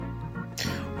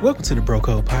Welcome to the Bro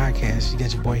Code Podcast. You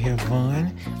got your boy here,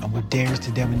 Vaughn. I'm with Diaries to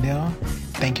Demonell.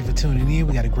 Thank you for tuning in.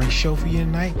 We got a great show for you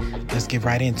tonight. Let's get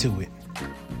right into it.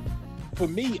 For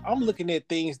me, I'm looking at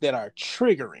things that are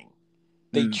triggering.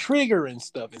 They triggering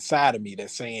stuff inside of me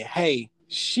that's saying, hey,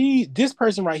 this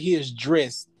person right here is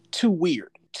dressed too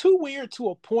weird. Too weird to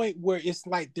a point where it's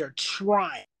like they're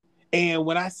trying. And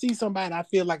when I see somebody, I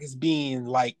feel like it's being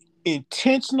like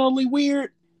intentionally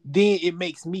weird, then it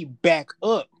makes me back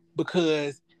up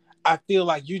because I feel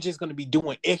like you're just going to be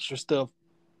doing extra stuff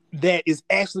that is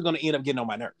actually going to end up getting on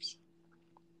my nerves.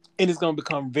 And it's going to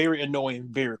become very annoying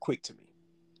very quick to me.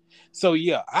 So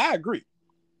yeah, I agree.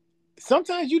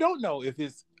 Sometimes you don't know if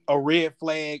it's a red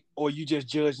flag or you just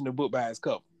judging the book by its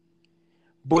cover.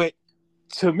 But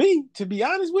to me, to be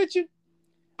honest with you,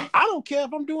 I don't care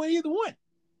if I'm doing either one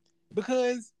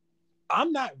because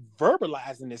I'm not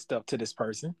verbalizing this stuff to this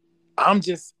person. I'm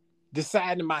just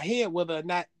deciding in my head whether or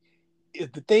not if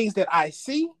the things that I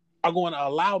see are going to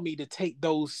allow me to take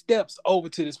those steps over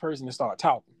to this person and start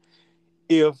talking.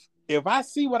 If I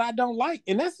see what I don't like,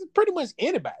 and that's pretty much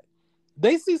anybody,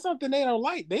 they see something they don't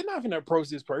like, they're not going to approach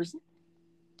this person.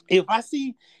 If I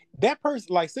see that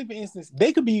person, like say for instance,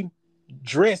 they could be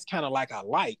dressed kind of like I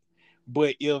like,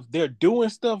 but if they're doing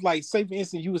stuff like say for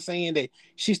instance, you were saying that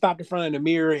she stopped in front of the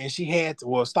mirror and she had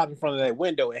to, stop in front of that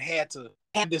window and had to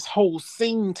have this whole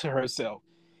scene to herself.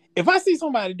 If I see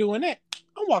somebody doing that,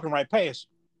 I'm walking right past you.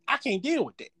 I can't deal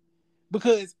with that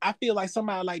because I feel like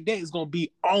somebody like that is going to be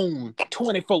on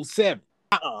 24/7.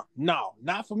 No,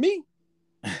 not for me.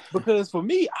 Because for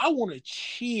me, I want to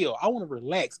chill. I want to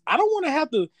relax. I don't want to have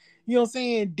to, you know what I'm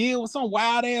saying, deal with some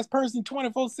wild ass person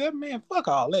 24/7. Man, fuck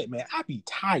all that, man. I be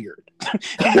tired.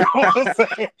 You know what I'm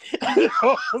saying? You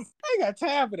know I ain't got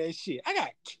time for that shit. I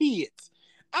got kids.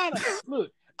 I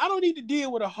don't need to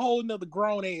deal with a whole nother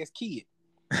grown ass kid.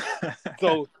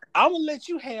 So I'm gonna let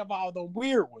you have all the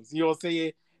weird ones. You know what I'm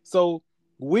saying? So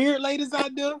weird ladies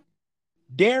out there,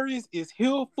 Darius is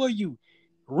here for you.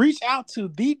 Reach out to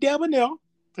the Debonair.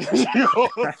 You know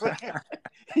what I'm saying?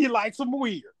 He likes some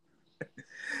weird.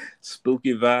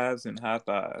 Spooky vibes and high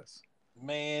fives.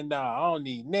 Man, nah, I don't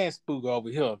need that spook over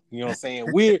here. You know what I'm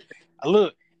saying? Weird.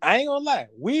 Look, I ain't gonna lie.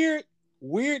 Weird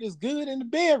is good in the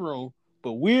bedroom,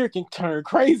 but weird can turn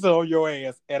crazy on your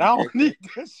ass. And I don't need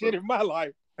that shit in my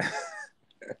life.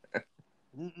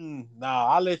 Nah,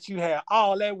 I'll let you have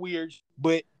all that weird.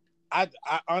 But I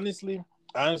honestly,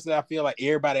 I feel like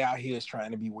everybody out here is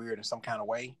trying to be weird in some kind of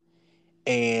way.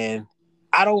 And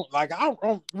I don't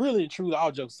really and truly,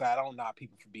 all jokes aside, I don't knock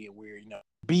people for being weird. You know,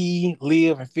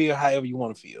 live, and feel however you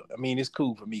want to feel. I mean, it's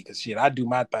cool for me because shit, I do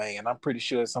my thing, and I'm pretty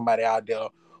sure there's somebody out there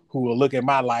who will look at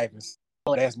my life and say,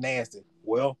 "Oh, that's nasty."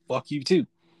 Well, fuck you too.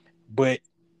 But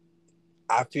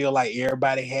I feel like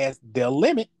everybody has their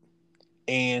limit,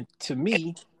 and to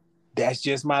me, that's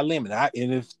just my limit.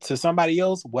 And if to somebody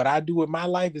else, what I do with my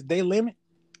life is their limit,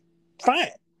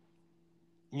 fine.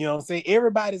 You know what I'm saying?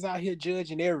 Everybody's out here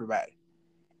judging everybody.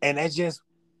 And that's just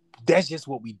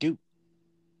what we do.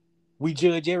 We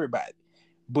judge everybody.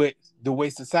 But the way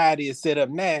society is set up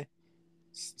now,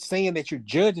 saying that you're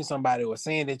judging somebody or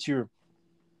saying that you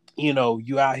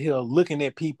out here looking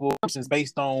at people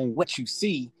based on what you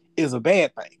see is a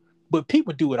bad thing. But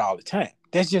people do it all the time.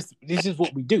 This is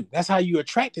what we do. That's how you're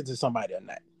attracted to somebody or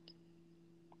not.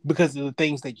 Because of the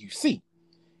things that you see.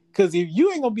 Because if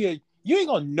you ain't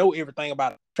gonna know everything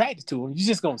about attracted to them, you're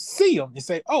just gonna see them and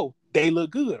say, oh, they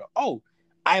look good, or oh,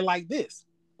 I like this.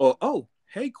 Or oh,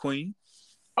 hey queen.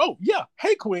 Oh, yeah,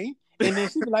 hey queen. And then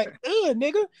she'd be like,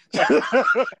 nigga.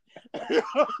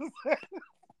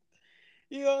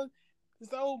 You know,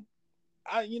 so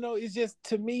it's just,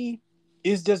 to me,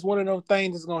 it's just one of those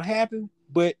things that's gonna happen.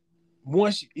 But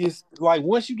once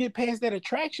you get past that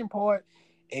attraction part,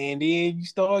 and then you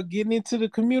start getting into the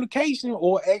communication,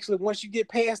 or actually once you get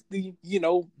past the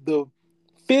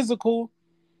physical,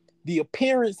 the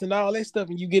appearance and all that stuff,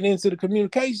 and you get into the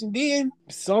communication, then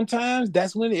sometimes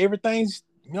that's when everything's,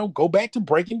 go back to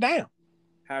breaking down.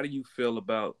 How do you feel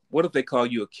about, what if they call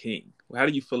you a king? How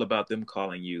do you feel about them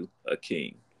calling you a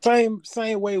king? Same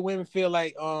way women feel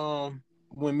like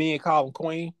when men call them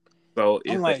queen. So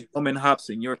if a woman hops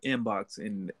in your inbox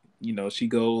and she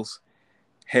goes,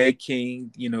 hey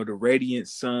king, the radiant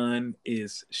sun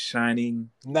is shining.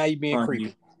 Now you being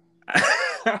creepy.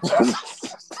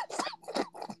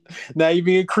 Now you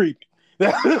being creepy.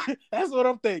 That's what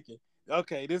I'm thinking.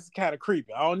 Okay, this is kind of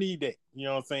creepy. I don't need that. You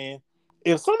know what I'm saying?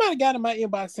 If somebody got in my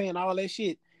inbox saying all that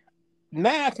shit,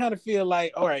 now I kind of feel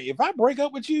like, all right, if I break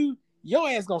up with you, your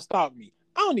ass gonna stalk me.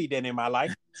 I don't need that in my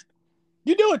life.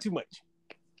 You're doing too much.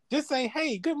 Just say,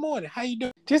 hey, good morning. How you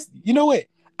doing? Just, you know what?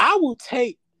 I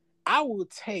I will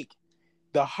take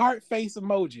the heart face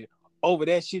emoji over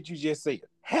that shit you just said.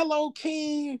 Hello,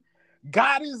 King,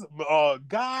 Goddess,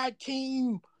 God,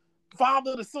 King,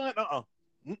 Father, the Son.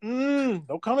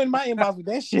 Don't come in my inbox with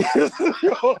that shit.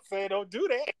 You know what I'm saying? Don't do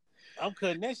that. I'm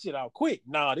cutting that shit out quick.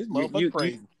 Nah, this motherfucker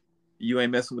crazy. You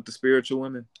ain't messing with the spiritual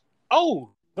women? Oh,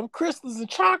 them crystals and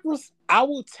chakras. I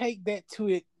will take that to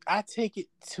it. I take it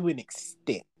to an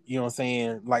extent. You know what I'm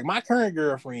saying? Like my current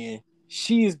girlfriend,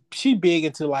 she big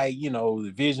into like, you know,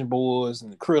 the vision boards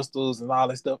and the crystals and all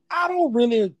that stuff.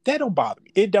 That don't bother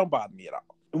me. It don't bother me at all.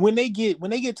 When they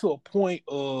get to a point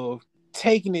of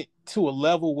taking it to a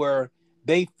level where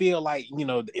they feel like, you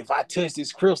know, if I touch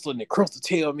this crystal and the crystal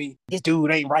tell me this dude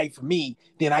ain't right for me,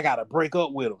 then I gotta break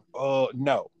up with him.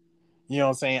 No. You know what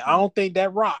I'm saying? I don't think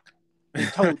that rock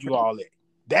told you all that.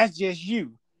 That's just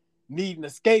you needing a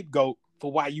scapegoat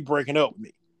for why you breaking up with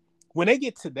me. When they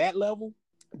get to that level,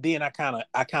 then I kind of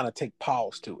take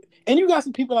pause to it. And you got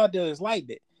some people out there that's like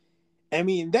that. I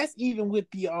mean, that's even with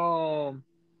the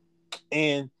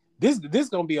and this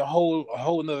gonna be a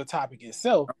whole nother topic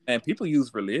itself. And people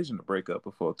use religion to break up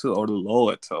before too. Or the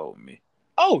Lord told me.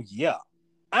 Oh yeah,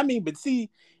 I mean, but see,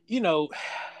 you know,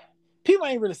 people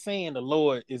ain't really saying the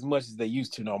Lord as much as they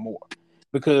used to no more,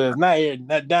 because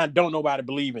now don't nobody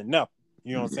believe in nothing.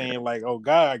 You know what I'm saying? Like, oh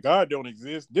God don't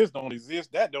exist. This don't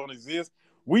exist. That don't exist.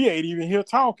 We ain't even here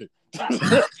talking.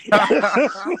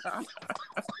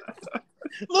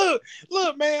 Look,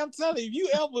 man, I'm telling you,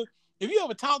 if you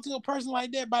ever talk to a person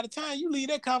like that, by the time you leave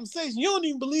that conversation, you don't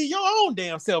even believe your own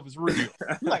damn self is real.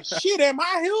 You're like, shit, am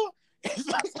I here?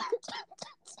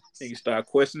 And you start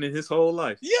questioning his whole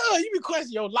life. Yeah, you be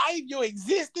questioning your life, your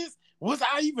existence. Was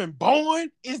I even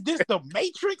born? Is this the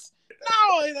Matrix?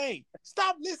 No, it ain't.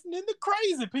 Stop listening to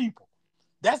crazy people.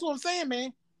 That's what I'm saying,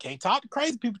 man. Can't talk to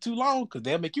crazy people too long because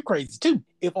they'll make you crazy too.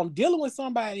 If I'm dealing with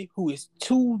somebody who is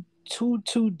too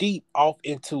deep off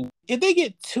into, if they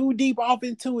get too deep off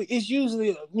into it, it's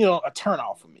usually, you know, a turn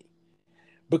off for me,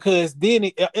 because then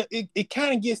it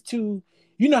kind of gets to,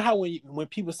 you know how when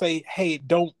people say, hey,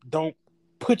 don't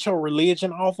put your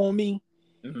religion off on me.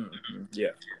 Mm-hmm.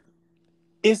 Yeah,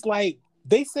 it's like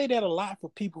they say that a lot for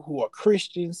people who are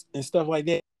Christians and stuff like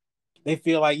that. They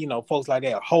feel like, you know, folks like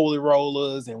that are holy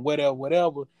rollers and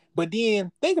whatever. But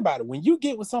then think about it. When you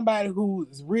get with somebody who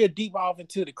is real deep off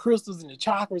into the crystals and the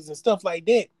chakras and stuff like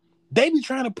that, they be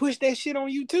trying to push that shit on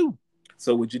you too.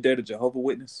 So would you date a Jehovah's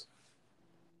Witness?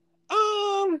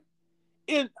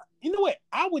 And you know what?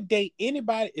 I would date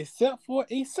anybody except for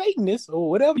a Satanist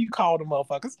or whatever you call them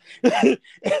motherfuckers.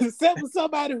 Except for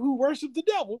somebody who worships the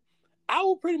devil. I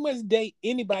will pretty much date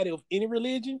anybody of any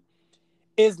religion,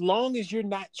 as long as you're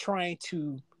not trying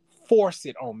to force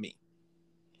it on me.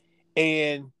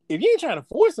 And if you ain't trying to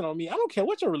force it on me, I don't care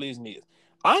what your religion is.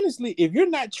 Honestly, if you're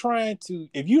not trying to,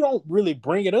 if you don't really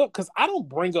bring it up, because I don't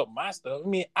bring up my stuff. I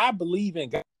mean, I believe in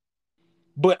God,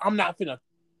 but I'm not finna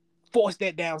force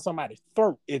that down somebody's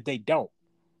throat if they don't.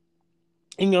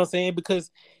 You know what I'm saying? Because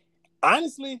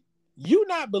honestly, you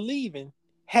not believing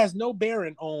has no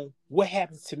bearing on what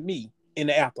happens to me in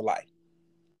the afterlife.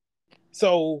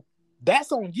 So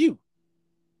that's on you.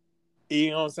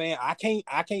 You know what I'm saying?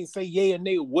 I can't say yay or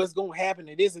nay what's gonna happen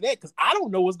to this or that, because I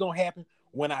don't know what's gonna happen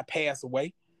when I pass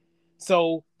away.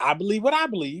 So I believe what I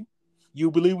believe.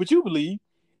 You believe what you believe.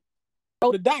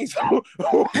 Roll the dice when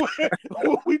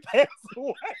we pass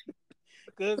away,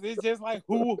 because it's just like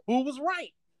who was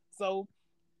right. So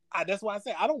that's why I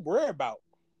say I don't worry about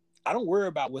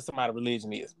what somebody's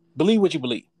religion is. Believe what you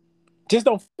believe. Just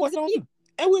don't force it on you,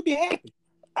 and we'll be happy.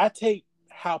 I take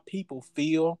how people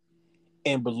feel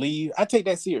and believe. I take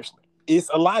that seriously. It's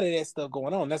a lot of that stuff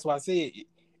going on. That's why I said,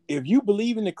 if you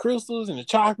believe in the crystals and the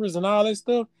chakras and all that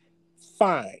stuff,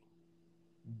 fine.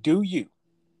 Do you?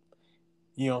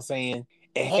 You know what I'm saying?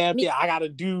 And I gotta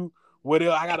do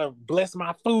whatever. I gotta bless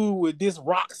my food with this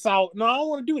rock salt. No, I don't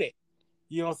want to do that.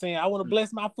 You know what I'm saying? I want to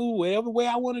bless my food whatever way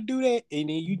I want to do that, and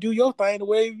then you do your thing the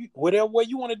way whatever way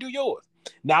you want to do yours.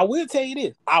 Now I will tell you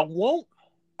this: I won't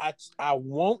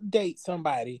date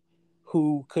somebody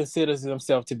who considers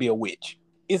themselves to be a witch.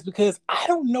 It's because I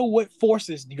don't know what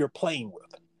forces you're playing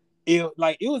with. It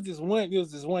was this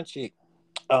one chick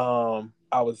that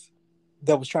was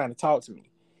trying to talk to me.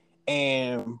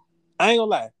 And I ain't gonna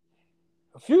lie,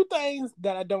 a few things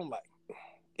that I don't like.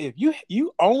 If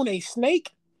you own a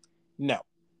snake, no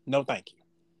thank you.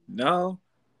 No,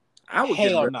 I would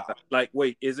Hell get a no. Like,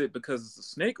 wait, is it because it's a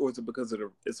snake or is it because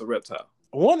it's a reptile?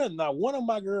 One of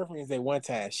my girlfriends at one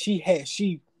time,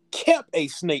 she kept a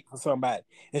snake for somebody,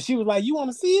 and she was like, "You want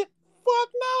to see it?" Fuck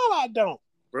no, I don't.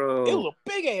 Bro, It was a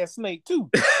big ass snake too.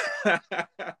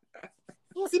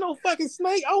 don't see no fucking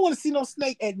snake. I don't want to see no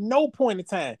snake at no point in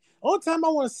time. Only time I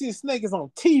want to see a snake is on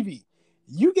TV.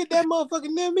 You get that motherfucker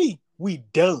near me, we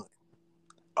done.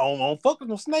 I don't fuck with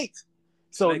no snakes.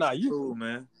 So Snakes nah, you cool,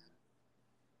 man.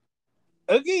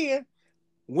 again,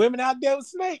 women out there with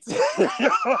snakes.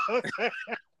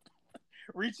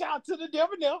 Reach out to the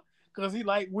devil now, because he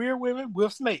like weird women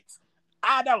with snakes.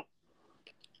 I don't.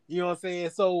 You know what I'm saying?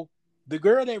 So the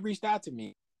girl that reached out to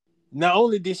me, not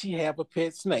only did she have a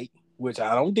pet snake, which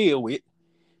I don't deal with,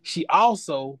 she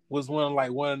also was one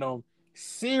of them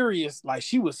serious, like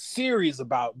she was serious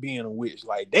about being a witch.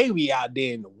 Like they be out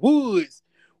there in the woods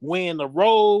wearing the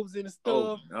robes and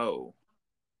Oh stuff. no.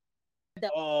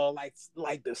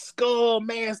 Like the skull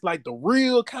mask, like the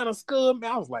real kind of skull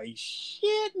mask. I was like,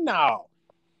 shit, no.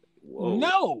 Whoa.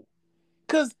 No.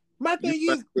 Cause my thing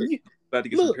is about to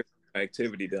get some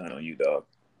activity done on you, dog.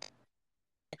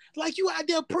 Like you out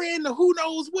there praying to who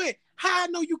knows what. How I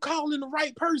know you calling the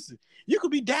right person? You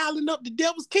could be dialing up the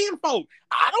devil's kinfolk.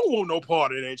 I don't want no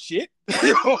part of that shit.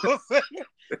 You know what I'm saying?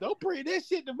 Don't bring that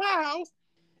shit to my house.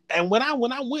 And when I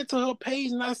went to her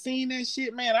page and I seen that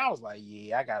shit, man, I was like,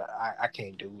 yeah, I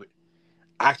can't do it.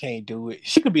 I can't do it.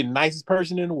 She could be the nicest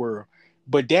person in the world.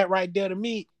 But that right there to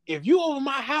me, if you over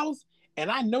my house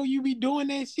and I know you be doing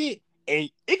that shit, and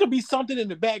it could be something in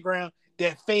the background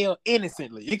that failed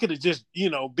innocently. It could have just,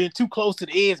 been too close to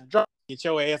the edge and dropped. Get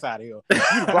your ass out of here.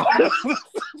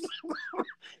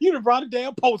 You'd have brought a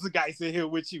damn poltergeist in here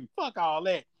with you. Fuck all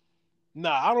that.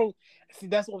 Nah, I don't. See,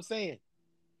 that's what I'm saying.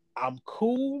 I'm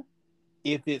cool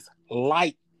if it's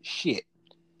light shit.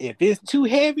 If it's too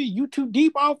heavy, you too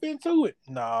deep off into it.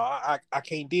 Nah, I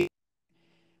can't deal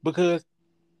because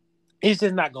it's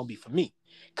just not gonna be for me.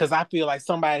 Because I feel like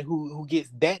somebody who gets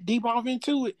that deep off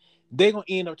into it, they're gonna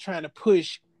end up trying to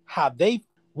push how they.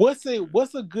 What's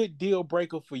a good deal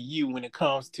breaker for you when it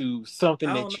comes to something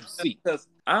that you see? Because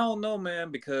I don't know, man.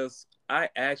 Because I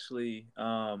actually,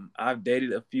 I've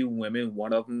dated a few women.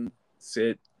 One of them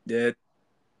said that,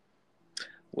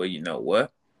 well, you know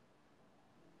what?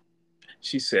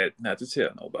 She said not to tell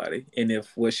nobody. And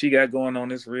if what she got going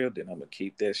on is real, then I'm gonna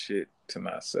keep that shit to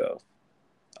myself.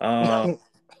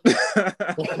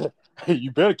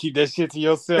 You better keep that shit to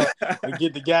yourself and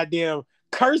get the goddamn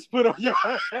curse put on your.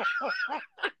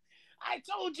 I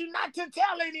told you not to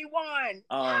tell anyone.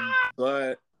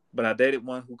 But I dated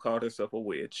one who called herself a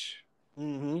witch.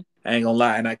 Mm-hmm. I ain't gonna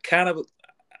lie, and I kind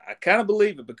of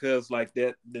believe it because like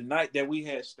that the night that we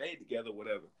had stayed together,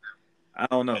 whatever. I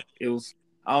don't know.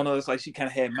 It's like she kind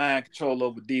of had mind control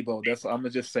over Debo. I'm gonna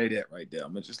just say that right there.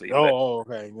 I'm gonna just leave it. Oh,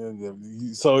 okay.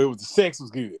 So the sex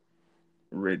was good.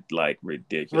 Like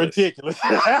ridiculous. Ridiculous.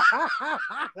 That's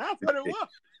what it was.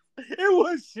 It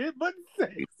was shit, but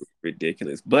sex.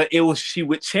 Ridiculous. But it was she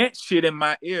would chant shit in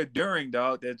my ear during,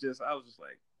 dog. I was just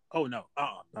like, oh no,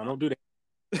 no, don't do that.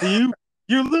 You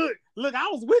look. I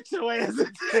was with your ass.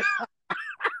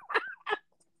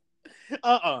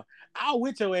 I was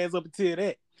with your ass up until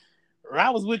that. I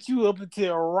was with you up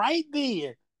until right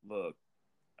then. Look,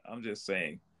 I'm just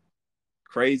saying,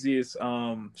 craziest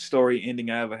story ending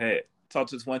I ever had.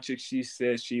 Talked to this one chick. She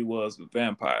said she was a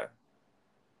vampire.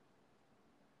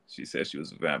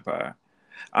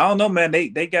 I don't know, man. They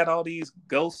got all these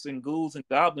ghosts and ghouls and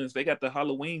goblins. They got the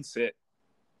Halloween set.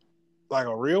 Like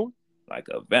a real one? Like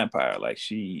a vampire. Like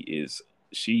she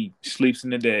sleeps in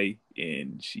the day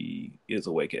and she is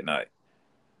awake at night.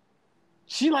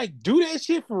 She like do that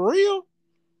shit for real?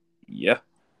 Yeah.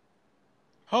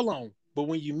 Hold on. But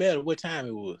when you met her, what time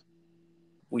it was?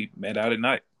 We met out at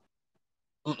night.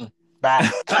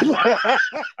 Bye.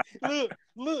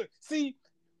 Look. See,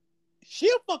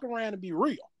 she'll fuck around and be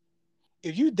real.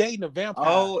 If you dating a vampire.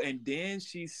 Oh, and then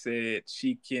she said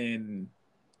she can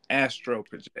astro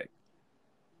project.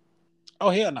 Oh,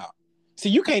 hell no. See,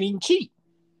 you can't even cheat.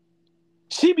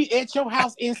 She be at your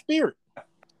house in spirit.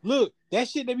 Look, that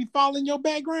shit that be following your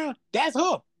background, that's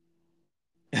her.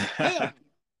 Hell,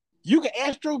 you can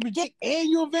astro project and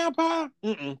you're a vampire?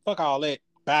 Fuck all that.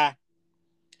 Bye.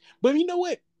 But you know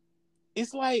what?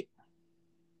 It's like,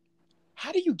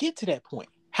 how do you get to that point?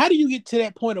 How do you get to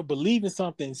that point of believing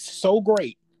something so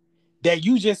great that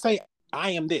you just say,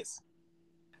 I am this?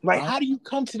 Like, how do you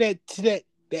come to that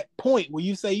point where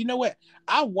you say, you know what?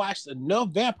 I watched enough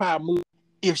vampire movies.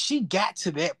 If she got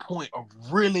to that point of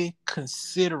really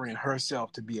considering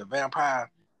herself to be a vampire,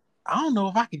 I don't know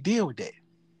if I could deal with that.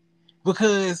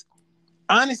 Because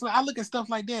honestly, I look at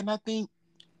stuff like that and I think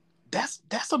that's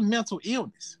a mental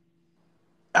illness.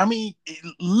 I mean,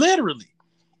 literally,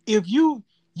 if you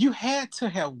had to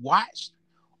have watched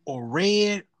or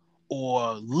read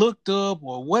or looked up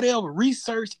or whatever,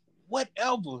 researched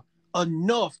whatever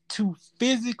enough to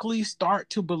physically start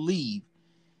to believe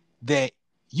that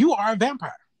you are a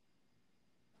vampire.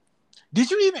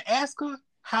 Did you even ask her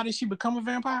how did she become a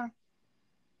vampire?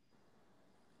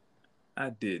 I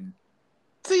didn't.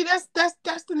 See, that's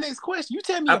the next question. You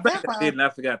tell me I a think I vampire, did, and I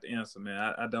forgot the answer,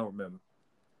 man. I don't remember.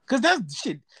 because that's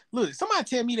shit. Look, somebody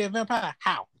tell me they're a vampire.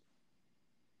 How?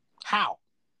 How?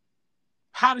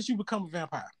 How did you become a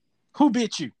vampire? Who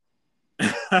bit you?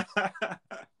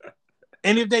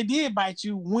 And if they did bite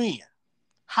you, when?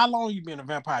 How long you been a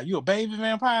vampire? You a baby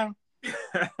vampire?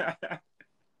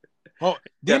 Oh,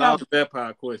 then Got all the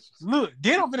vampire questions. Look,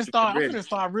 then I'm finna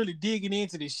start really digging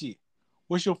into this shit.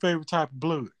 What's your favorite type of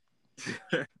blood?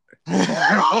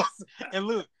 And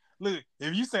look,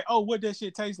 if you say, oh, what that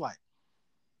shit tastes like?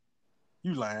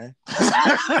 You lying.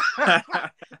 I'm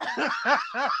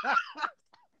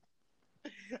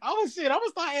gonna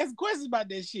start asking questions about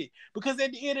that shit. Because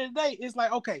at the end of the day, it's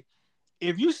like, okay,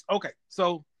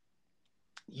 so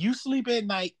you sleep at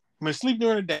night, sleep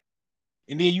during the day,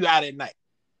 and then you out at night.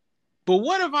 But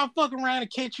what if I fuck around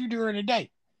and catch you during the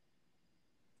day?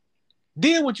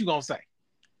 Then what you gonna say?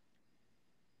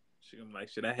 I'm like,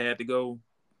 shit, I had to go.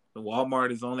 The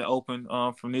Walmart is only open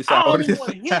from this hour. I don't even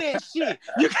want to hear that shit.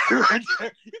 You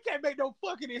can't make no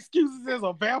fucking excuses as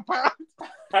a vampire.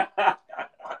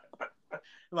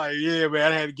 Like, yeah,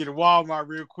 man, I had to get to Walmart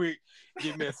real quick,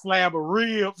 get me a slab of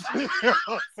ribs. You know what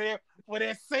I'm saying? For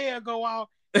that sale go off.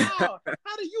 No, how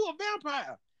do you a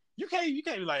vampire? You can't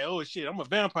be like, oh shit, I'm a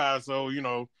vampire, so you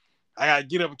know, I gotta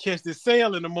get up and catch this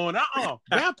sale in the morning.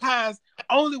 Vampires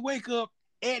only wake up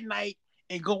at night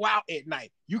and go out at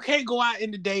night. You can't go out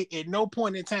in the day at no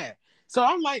point in time. So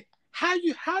I'm like, how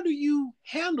do you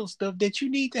handle stuff that you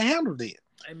need to handle then?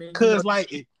 I mean, because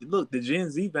look, the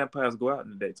Gen Z vampires go out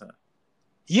in the daytime.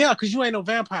 Yeah, because you ain't no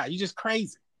vampire. You just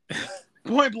crazy.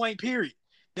 Point blank, period.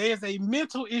 There's a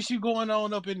mental issue going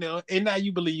on up in there, and now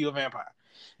you believe you're a vampire.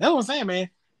 That's what I'm saying, man.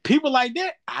 People like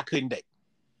that, I couldn't date.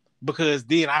 Because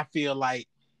then I feel like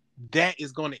that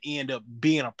is going to end up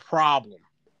being a problem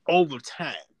over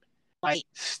time. Like,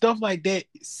 stuff like that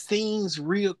seems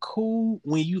real cool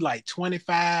when you like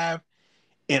 25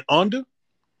 and under.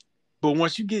 But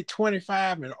once you get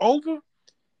 25 and over,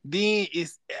 then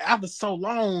it's after so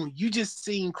long, you just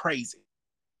seem crazy.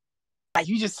 Like,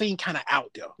 you just seem kind of out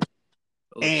there.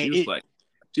 Oh, and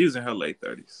she was in her late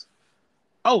 30s.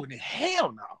 Oh, then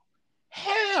hell no.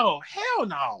 Hell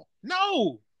no.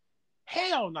 No.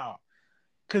 Hell no.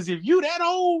 Because if you that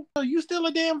old, you still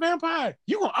a damn vampire.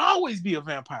 You gonna always be a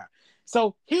vampire.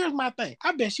 So here's my thing.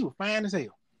 I bet she was fine as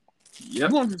hell.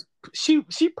 Yep.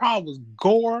 She probably was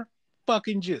gore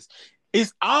fucking just.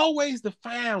 It's always the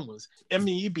fine ones. I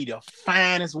mean, it'd be the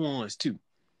finest ones too.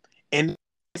 And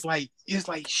it's like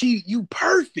you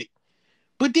perfect.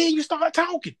 But then you start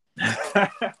talking. I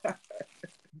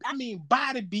mean,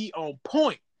 body be on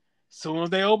point. Soon as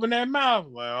they open that mouth,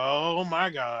 like, oh my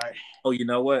God. Oh, you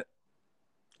know what?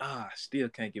 I still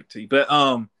can't give it to you. But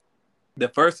the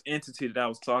first entity that I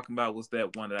was talking about was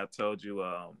that one that I told you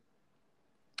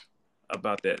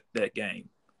about that game.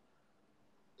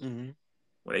 Mm-hmm.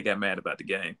 Where they got mad about the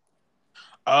game.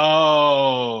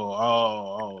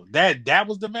 Oh. That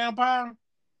was the vampire?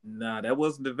 Nah, that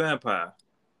wasn't the vampire.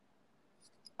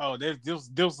 Oh, there was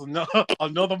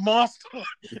another monster.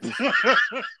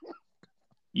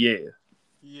 Yeah.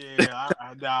 Yeah,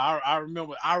 I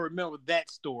remember that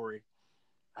story.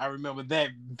 I remember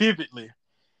that vividly.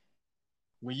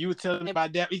 When you were telling me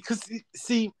about that, because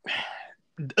see,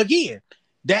 again,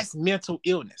 that's mental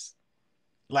illness.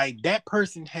 Like, that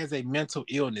person has a mental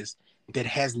illness that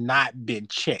has not been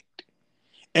checked.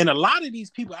 And a lot of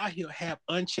these people out here have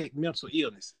unchecked mental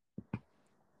illness.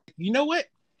 You know what?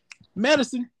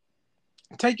 Medicine,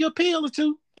 take your pill or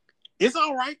two. It's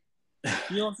all right.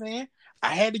 You know what I'm saying?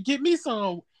 I had to get me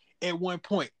some at one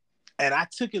point, and I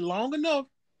took it long enough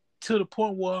to the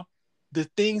point where the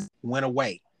things went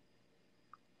away.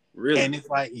 Really? And it's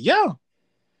like, yeah,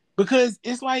 because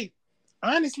it's like,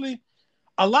 honestly,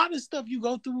 a lot of stuff you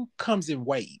go through comes in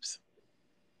waves.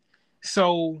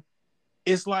 So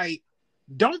it's like,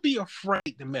 don't be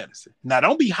afraid to medicine. Now,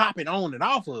 don't be hopping on and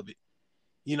off of it.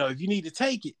 You know, if you need to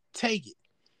take it, take it.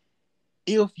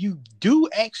 If you do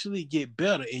actually get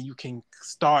better and you can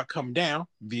start coming down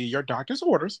via your doctor's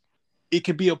orders, it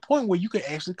could be a point where you can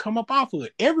actually come up off of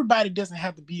it. Everybody doesn't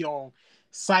have to be on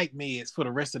psych meds for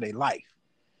the rest of their life.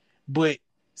 But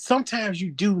sometimes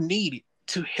you do need it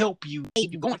to help you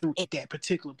going through at that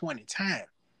particular point in time.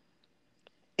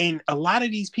 And a lot of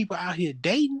these people out here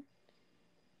dating,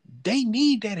 they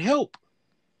need that help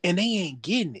and they ain't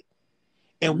getting it.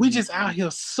 And we just out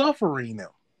here suffering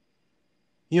them.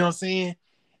 You know what I'm saying?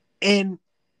 And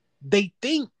they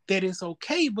think that it's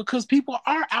okay because people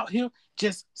are out here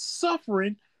just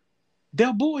suffering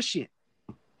their bullshit.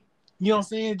 You know what I'm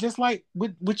saying? Just like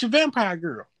with your vampire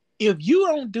girl. If you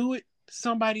don't do it,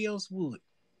 somebody else would.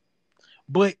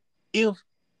 But if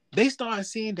they start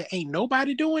seeing that ain't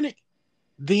nobody doing it,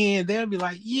 then they'll be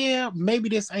like, yeah, maybe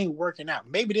this ain't working out.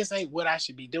 Maybe this ain't what I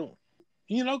should be doing.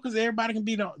 You know, because everybody can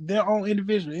be their own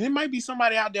individual. And it might be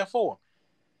somebody out there for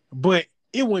them, but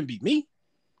it wouldn't be me.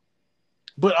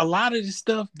 But a lot of the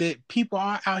stuff that people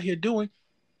are out here doing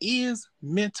is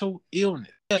mental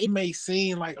illness. It may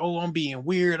seem like, oh, I'm being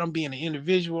weird, I'm being an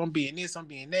individual, I'm being this, I'm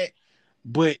being that.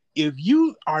 But if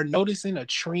you are noticing a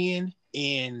trend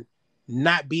in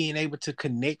not being able to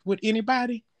connect with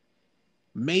anybody,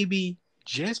 maybe,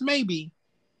 just maybe,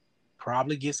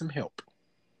 probably get some help.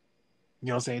 You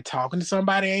know what I'm saying? Talking to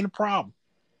somebody ain't a problem.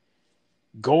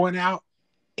 Going out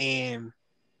and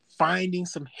finding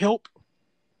some help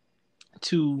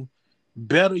to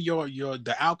better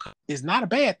the outcome is not a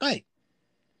bad thing.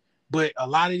 But a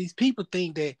lot of these people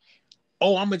think that,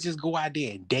 oh, I'm gonna just go out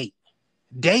there and date.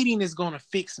 Dating is gonna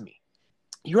fix me.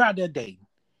 You're out there dating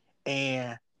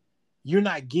and you're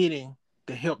not getting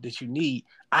the help that you need.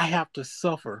 I have to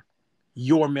suffer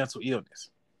your mental illness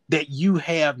that you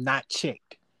have not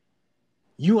checked.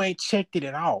 You ain't checked it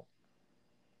at all.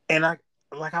 And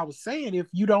like I was saying, if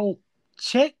you don't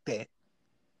check that,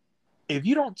 if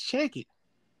you don't check it,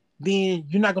 then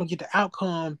you're not gonna get the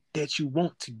outcome that you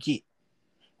want to get.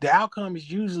 The outcome is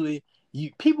usually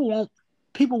people want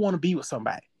to be with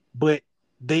somebody, but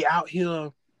they out here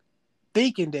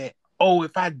thinking that, oh,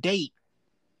 if I date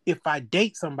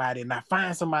somebody and I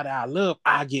find somebody I love,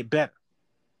 I'll get better.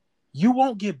 You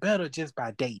won't get better just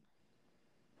by dating.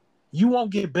 You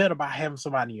won't get better by having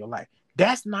somebody in your life.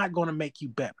 That's not going to make you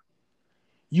better.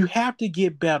 You have to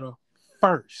get better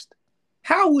first.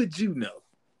 How would you know?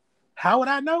 How would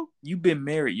I know? You've been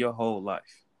married your whole life.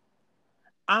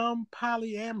 I'm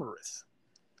polyamorous.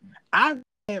 I've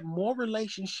had more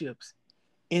relationships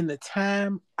in the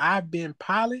time I've been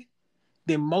poly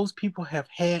than most people have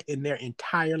had in their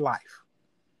entire life.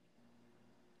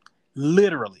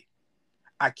 Literally.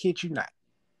 I kid you not.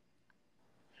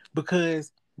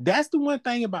 Because that's the one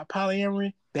thing about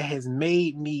polyamory that has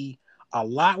made me a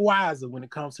lot wiser when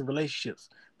it comes to relationships,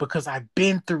 because I've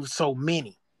been through so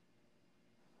many.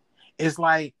 It's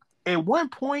like at one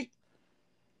point,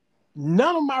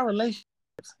 none of my relationships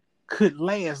could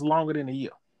last longer than a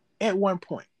year. At one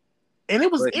point. And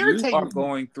it was But you irritating. are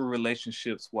going through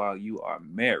relationships while you are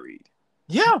married.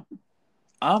 Yeah.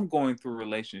 I'm going through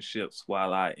relationships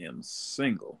while I am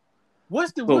single.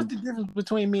 What's the difference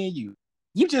between me and you?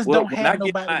 You just don't have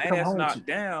nobody to come home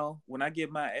to. When I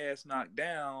get my ass knocked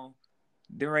down,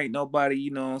 there ain't nobody,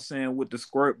 you know what I'm saying, with the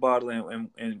squirt bottle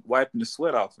and wiping the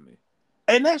sweat off of me.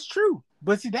 And that's true.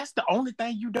 But see, that's the only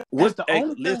thing you don't. That's the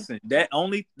only listen, thing. that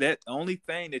only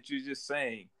thing that you're just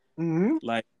saying,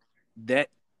 like that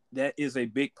is a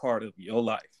big part of your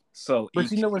life. So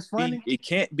but you know what's funny? It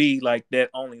can't be like that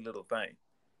only little thing.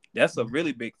 That's a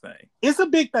really big thing. It's a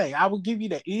big thing. I will give you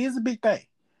that. It is a big thing.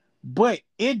 But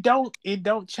it don't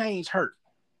change hurt.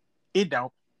 It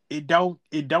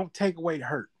don't take away the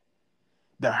hurt.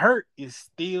 The hurt is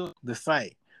still the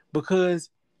same because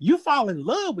you fall in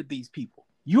love with these people.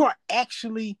 You are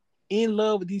actually in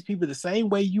love with these people the same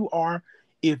way you are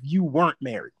if you weren't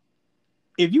married.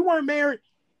 If you weren't married,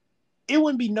 it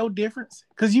wouldn't be no difference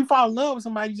because you fall in love with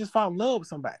somebody, you just fall in love with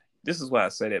somebody. This is why I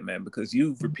say that, man, because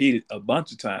you've repeated a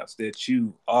bunch of times that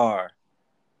you are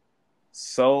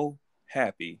so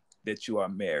happy that you are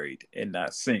married and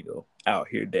not single out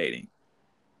here dating.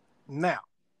 Now,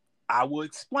 I will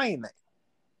explain that.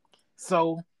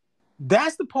 So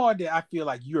that's the part that I feel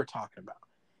like you're talking about.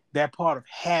 That part of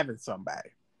having somebody.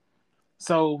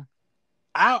 So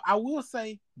I will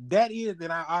say that is,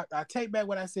 and I take back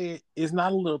what I said, it's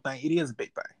not a little thing, it is a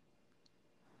big thing.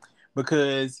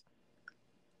 Because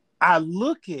I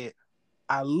look at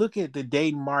the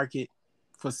dating market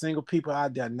for single people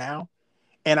out there now,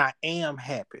 and I am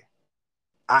happy.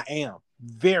 I am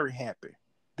very happy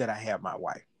that I have my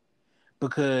wife.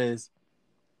 Because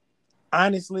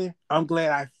honestly, I'm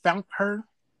glad I found her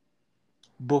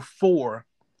before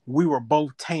we were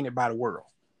both tainted by the world.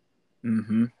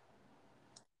 Mm-hmm.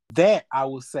 That, I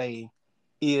would say,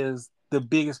 is the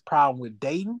biggest problem with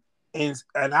dating. And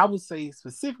I would say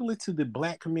specifically to the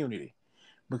Black community,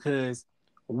 because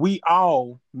we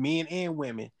all, men and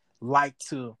women, like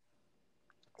to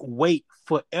wait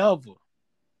forever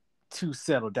to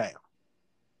settle down.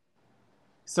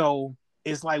 So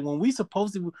it's like when we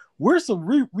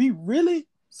really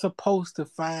supposed to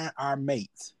find our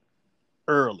mates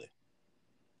early.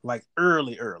 Like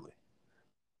early.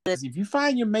 if you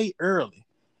find your mate early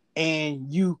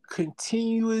and you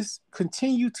continue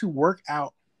to work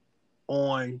out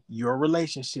on your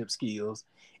relationship skills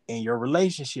and your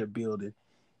relationship building,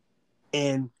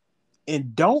 and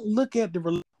don't look at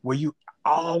the where you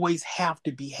always have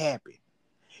to be happy.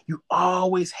 You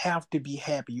always have to be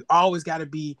happy. You always got to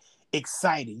be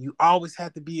excited. You always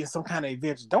have to be in some kind of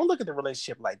adventure. Don't look at the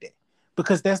relationship like that,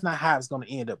 because that's not how it's going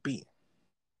to end up being.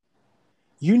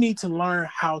 You need to learn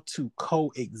how to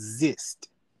coexist.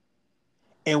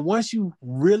 And once you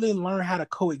really learn how to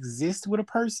coexist with a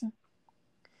person,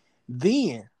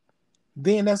 then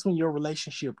that's when your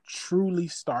relationship truly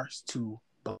starts to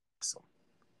blossom.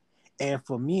 And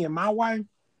for me and my wife,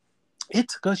 it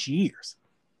took us years.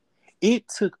 It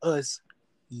took us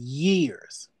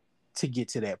years to get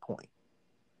to that point.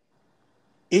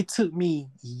 It took me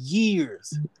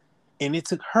years, and it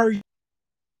took her to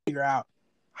figure out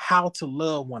how to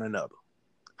love one another,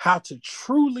 how to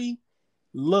truly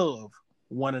love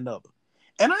one another.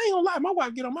 And I ain't gonna lie, my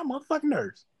wife get on my motherfucking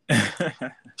nerves.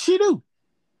 She do.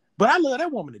 But I love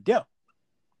that woman to death.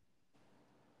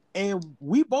 And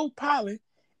we both pilot,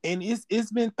 and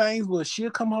it's been things where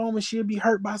she'll come home and she'll be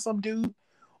hurt by some dude,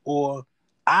 or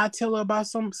I tell her about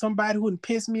somebody who would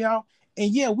piss me off.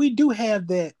 And yeah, we do have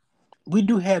that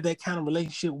kind of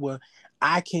relationship where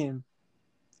I can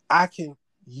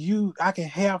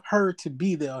have her to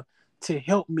be there to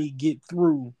help me get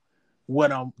through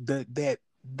what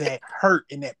that hurt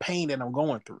and that pain that I'm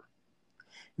going through.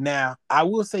 Now, I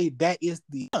will say that is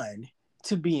the fun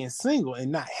to being single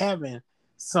and not having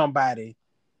somebody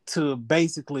to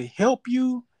basically help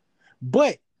you.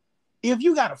 But if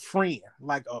you got a friend,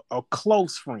 like a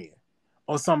close friend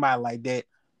or somebody like that,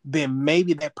 then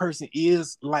maybe that person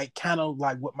is like kind of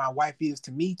like what my wife is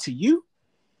to me, to you.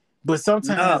 But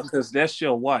sometimes, no, because that's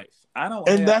your wife. I don't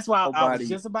and have that's why nobody. I was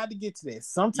just about to get to that.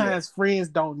 Sometimes friends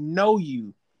don't know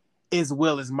you as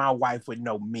well as my wife would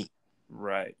know me.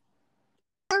 Right.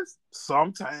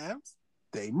 Sometimes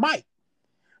they might,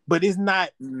 but it's not.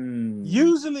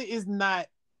 Usually, it's not.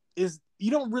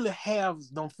 You don't really have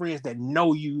no friends that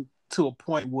know you to a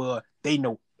point where they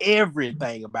know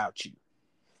everything about you.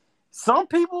 Some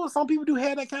people do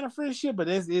have that kind of friendship, but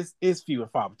it's few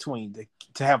and far between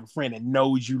to have a friend that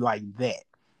knows you like that.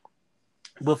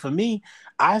 But for me,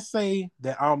 I say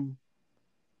that I'm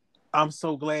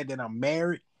so glad that I'm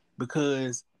married,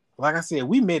 because, like I said,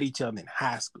 we met each other in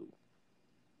high school.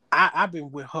 I've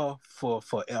been with her for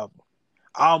forever,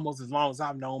 almost as long as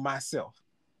I've known myself.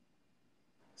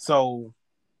 So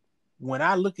when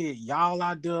I look at y'all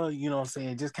out there, you know what I'm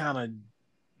saying, just kind of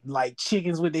like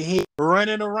chickens with their head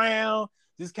running around,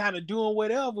 just kind of doing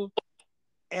whatever,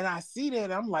 and I see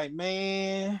that, I'm like,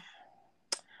 man,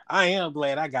 I am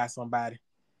glad I got somebody.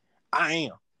 I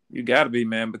am. You got to be,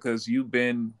 man, because y'all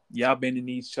been in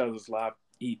each other's life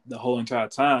the whole entire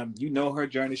time. You know her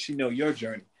journey, she know your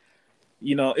journey.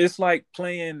 You know, it's like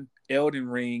playing Elden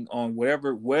Ring on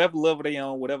whatever level they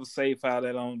on, whatever save file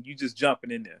that on. You just jumping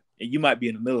in there, and you might be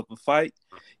in the middle of a fight.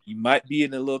 You might be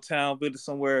in a little town village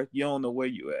somewhere. You don't know where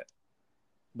you at,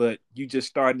 but you just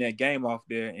starting that game off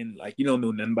there, and like you don't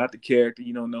know nothing about the character.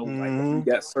 You don't know like if you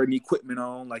got certain equipment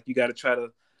on. Like you got to try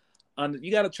to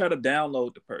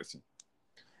download the person.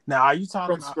 Now, are you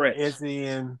talking from scratch? as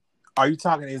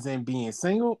in being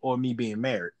single or me being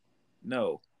married?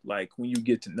 No, like when you're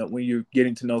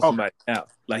getting to know somebody out,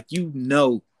 like you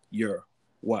know your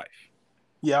wife.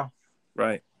 Yeah.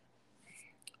 Right.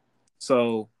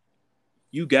 So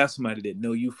you got somebody that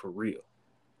know you for real.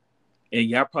 And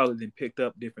y'all probably then picked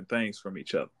up different things from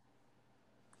each other.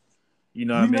 You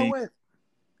know what I mean? What?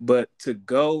 But to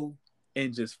go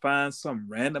and just find some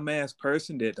random ass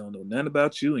person that don't know nothing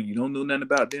about you and you don't know nothing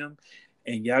about them,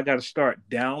 and y'all got to start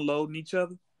downloading each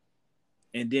other.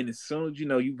 And then as soon as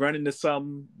you run into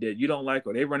something that you don't like,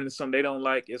 or they run into something they don't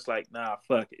like, it's like, nah,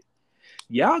 fuck it.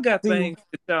 Y'all got things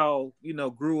that y'all,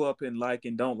 grew up and like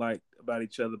and don't like about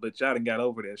each other, but y'all done got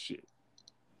over that shit.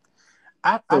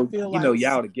 I feel like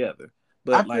y'all together.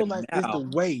 But I feel like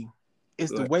now,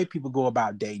 it's the way people go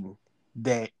about dating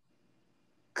that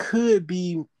could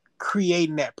be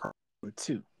creating that problem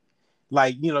too.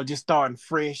 Like, just starting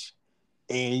fresh,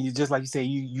 and you just like you say,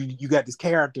 you got this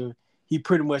character, he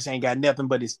pretty much ain't got nothing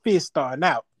but his fist starting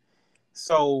out.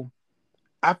 So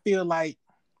I feel like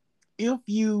if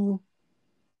you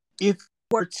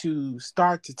were to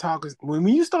start to talk, when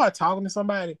you start talking to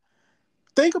somebody,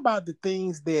 think about the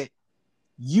things that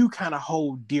you kind of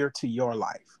hold dear to your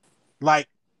life. Like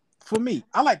for me,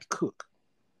 I like to cook.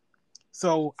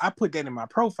 So I put that in my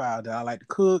profile that I like to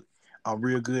cook. I'm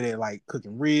real good at like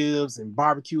cooking ribs and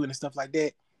barbecue and stuff like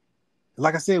that.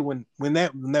 Like I said, when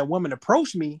that woman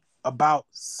approached me, about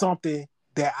something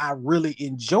that I really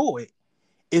enjoyed,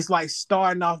 it's like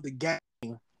starting off the game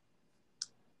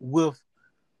with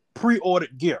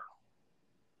pre-ordered gear.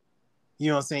 You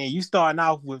know what I'm saying? You starting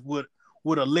off with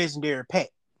a legendary pack.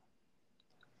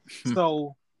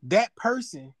 So that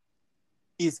person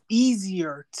is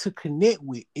easier to connect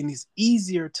with, and it's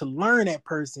easier to learn that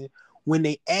person when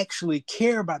they actually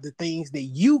care about the things that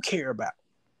you care about.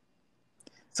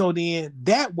 So then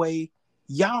that way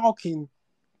y'all can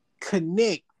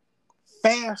connect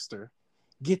faster,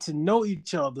 get to know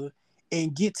each other,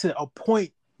 and get to a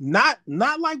point, not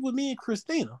like with me and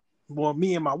Christina, or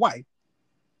me and my wife.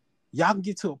 Y'all can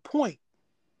get to a point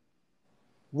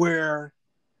where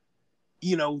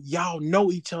y'all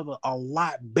know each other a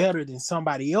lot better than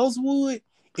somebody else would,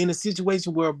 in a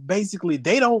situation where basically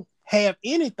they don't have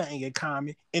anything in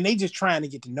common and they just trying to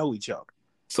get to know each other.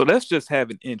 So let's just have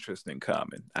an interest in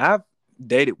common. I've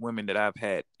dated women that I've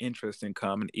had interest in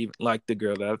common, even like the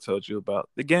girl that I told you about,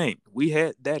 the game. We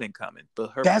had that in common,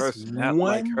 but her That's personality,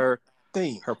 like one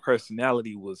thing. her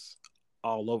personality was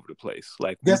all over the place.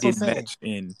 Like we That's what I'm didn't saying. match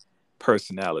in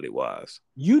personality wise.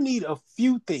 You need a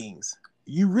few things.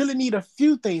 You really need a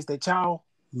few things that y'all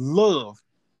love.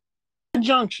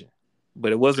 Conjunction.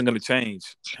 But it wasn't going to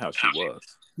change how she was.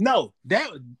 No,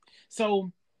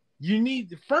 so you need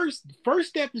the first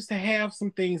step is to have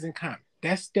some things in common.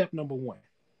 That's step number one.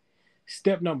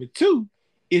 Step number two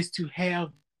is to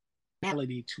have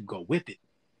personality to go with it.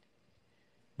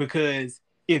 Because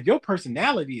if your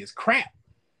personality is crap,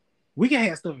 we can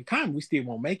have stuff in common, we still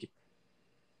won't make it.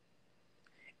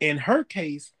 In her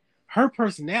case, her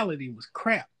personality was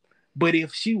crap. But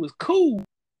if she was cool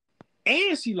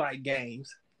and she liked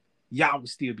games, y'all would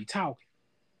still be talking.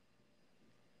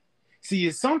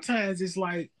 See, sometimes it's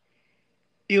like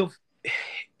if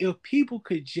people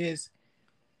could just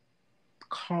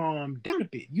calm down a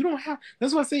bit. You don't have.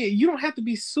 That's what I say. You don't have to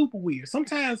be super weird.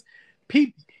 Sometimes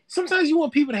you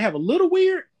want people to have a little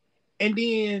weird, and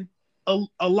then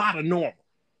a lot of normal.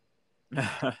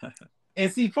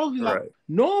 And see, folks be like,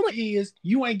 normal is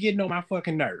you ain't getting on my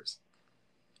fucking nerves.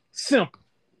 Simple.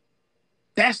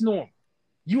 That's normal.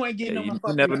 You ain't getting on my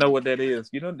fucking nerves. You never know what that is.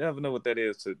 You don't never know what that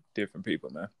is to different people,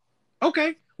 man.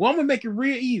 Okay. Well, I'm gonna make it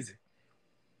real easy.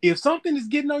 If something is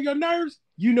getting on your nerves,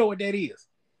 you know what that is.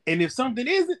 And if something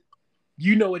isn't,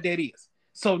 you know what that is.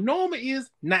 So normal is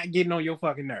not getting on your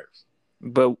fucking nerves.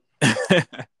 But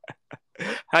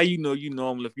how you know you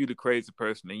normal if you the crazy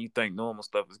person and you think normal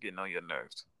stuff is getting on your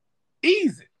nerves?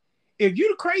 Easy. If you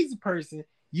the crazy person,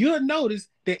 you'll notice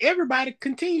that everybody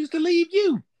continues to leave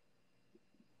you.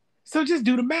 So just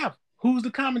do the math. Who's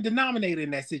the common denominator in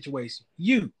that situation?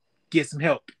 You. Get some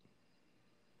help.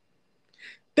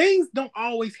 Things don't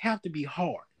always have to be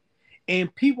hard.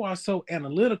 And people are so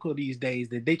analytical these days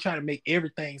that they try to make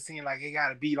everything seem like it got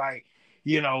to be like,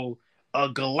 a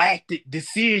galactic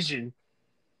decision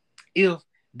if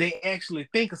they actually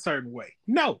think a certain way.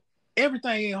 No,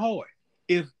 everything ain't hard.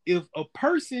 If a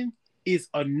person is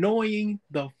annoying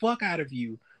the fuck out of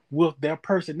you with their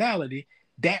personality,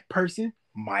 that person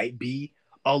might be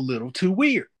a little too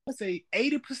weird. Let's say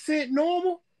 80%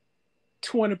 normal,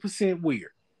 20%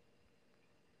 weird.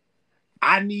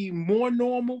 I need more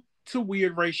normal to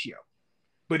weird ratio.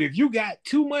 But if you got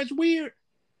too much weird,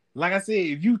 like I said,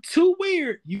 if you too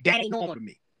weird, that ain't normal to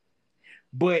me.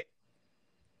 But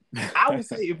I would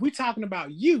say if we're talking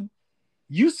about you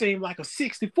seem like a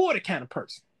 60-40 kind of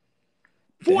person.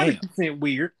 40%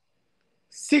 weird,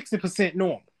 60%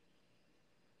 normal.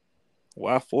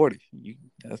 Why 40?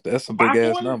 That's a big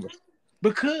ass number.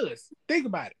 Because think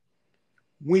about it.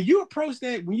 When you approach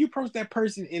that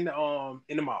person in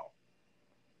the mall,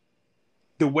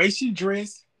 the way she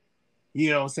dressed, you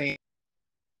know what I'm saying,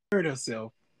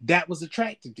 herself, that was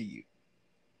attractive to you.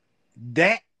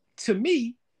 That to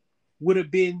me would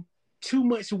have been too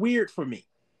much weird for me.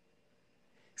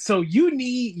 So you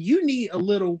need a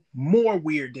little more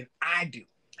weird than I do.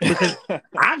 Because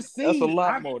I've seen that's a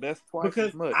lot more. That's twice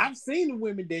as much. I've seen the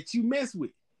women that you mess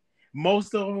with.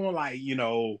 Most of them are like,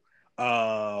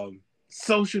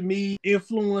 social media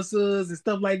influencers and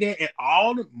stuff like that. And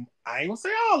all of them, I ain't gonna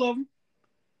say all of them,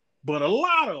 but a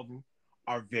lot of them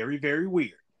are very, very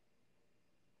weird.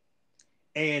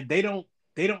 And they don't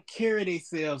carry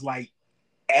themselves like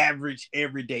average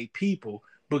everyday people,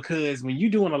 because when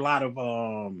you're doing a lot of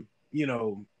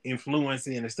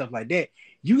influencing and stuff like that,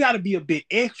 you got to be a bit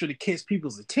extra to catch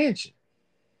people's attention.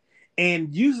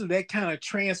 And usually that kind of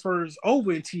transfers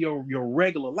over into your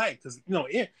regular life, because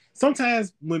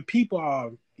sometimes when people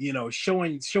are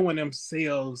showing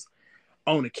themselves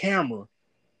on the camera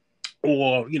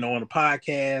or on a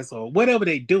podcast or whatever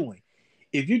they're doing,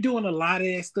 if you're doing a lot of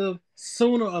that stuff,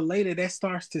 sooner or later that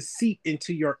starts to seep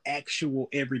into your actual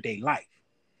everyday life.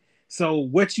 So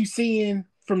what you seeing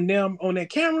from them on that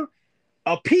camera,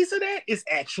 a piece of that is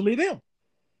actually them.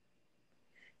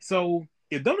 So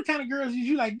if those are the kind of girls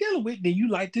you like dealing with, then you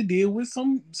like to deal with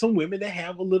some women that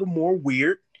have a little more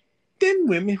weird than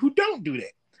women who don't do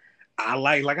that.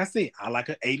 Like I said, I like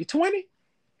an 80-20.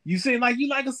 You seem like you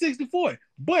like a 60-40.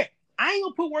 But I ain't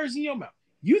gonna put words in your mouth.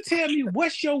 You tell me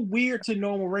what's your weird to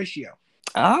normal ratio.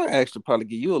 I'll actually probably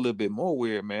give you a little bit more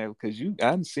weird, man, because I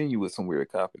haven't seen you with some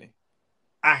weird company.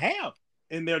 I have,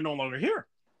 and they're no longer here.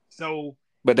 So,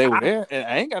 but they were there, and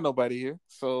I ain't got nobody here.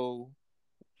 So,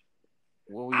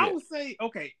 where we I at? would say,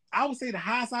 okay, I would say the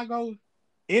highest I go,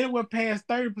 anywhere past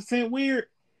 30% weird.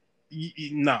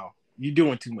 No, you're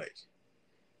doing too much.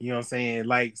 You know what I'm saying?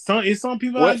 Like some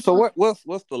people. What's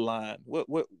the line?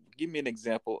 What? Give me an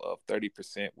example of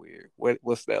 30% weird.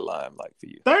 What's that line like for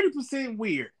you? 30%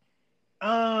 weird.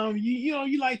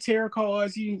 You like tarot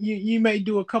cards. You may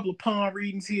do a couple of palm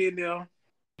readings here and there.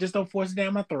 Just don't force it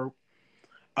down my throat.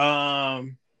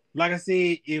 Like I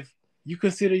said, if you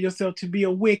consider yourself to be a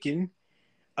Wiccan,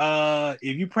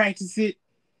 if you practice it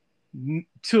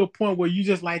to a point where you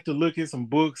just like to look at some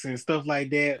books and stuff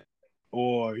like that,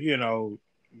 or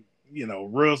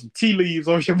rub some tea leaves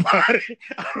on your body,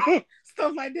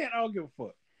 stuff like that, I don't give a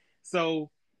fuck.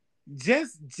 So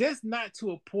just not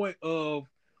to a point of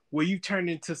where you turn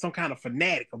into some kind of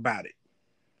fanatic about it.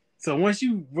 So once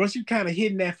you kind of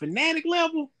hitting that fanatic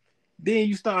level, then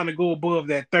you starting to go above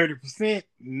that 30%.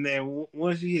 And then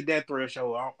once you hit that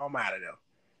threshold, I'm out of there.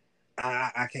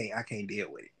 I can't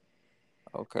deal with it.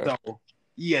 Okay. So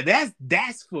yeah,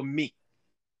 that's for me.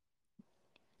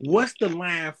 What's the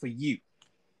line for you?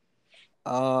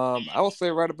 I would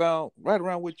say right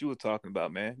around what you were talking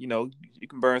about, man. You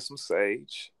can burn some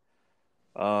sage.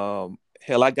 Hell,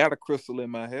 I got a crystal in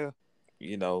my hair.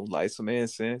 Light some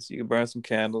incense. You can burn some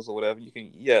candles or whatever. You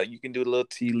can do a little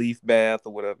tea leaf bath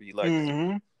or whatever you like.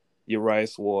 Mm-hmm. Your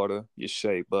rice water, your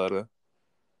shea butter.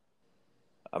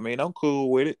 I mean, I'm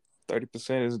cool with it.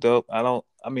 30% is dope. I don't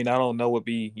know what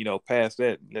be, past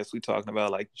that unless we talking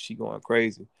about like she going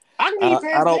crazy. I can get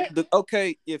past that.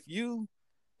 Okay, if you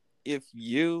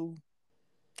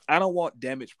I don't want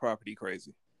damaged property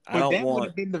crazy. But that would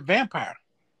have been the vampire.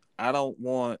 I don't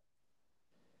want,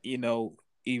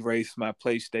 erase my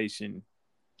PlayStation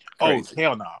crazy. Oh,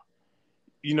 hell no.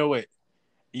 You know what?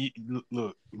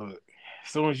 Look.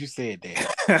 As soon as you said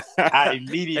that, I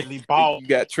immediately balled. You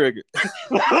got triggered.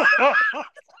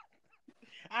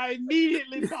 I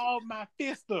immediately balled my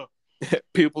fist up.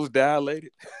 Pupils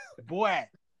dilated. Boy,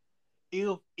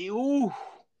 you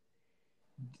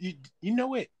know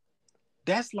what?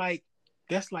 That's like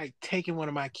taking one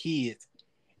of my kids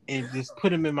and just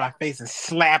put him in my face and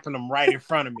slapping him right in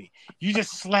front of me. You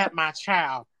just slap my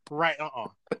child right.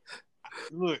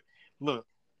 Look.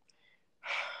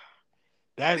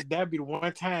 That'd be the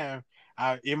one time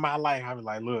in my life I was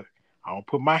like, look, I don't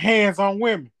put my hands on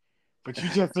women, but you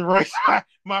just erased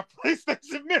my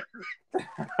PlayStation memory.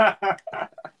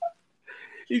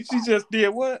 You just did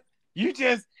what? You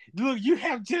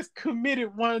have just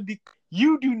committed one of the.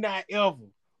 You do not ever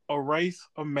erase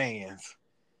a man's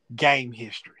game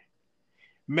history.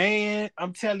 Man,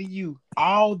 I'm telling you,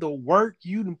 all the work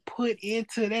you put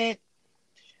into that,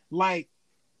 like,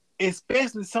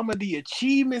 especially some of the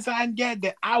achievements I got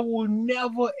that I will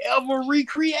never, ever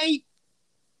recreate.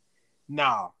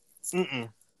 Nah.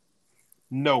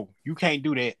 No, you can't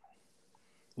do that.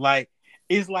 Like,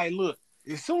 it's like, look,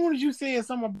 as soon as you said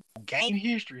something about game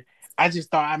history, I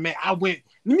just thought, let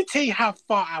me tell you how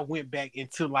far I went back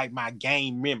into, like, my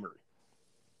game memory.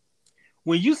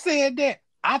 When you said that,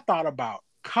 I thought about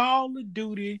Call of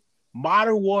Duty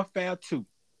Modern Warfare 2.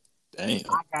 Damn.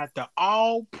 I got the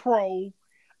All-Pro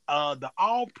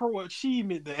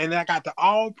achievement, and I got the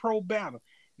All-Pro banner.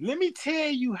 Let me tell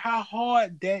you how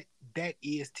hard that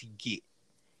is to get.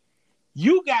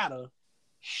 You gotta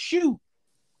shoot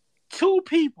 2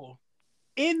 people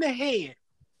in the head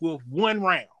with 1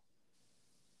 round.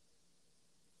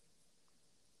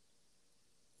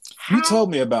 You told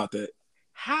me about that.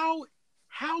 How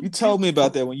you told me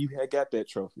about that when you had got that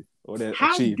trophy or that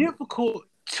achievement. How difficult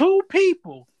 2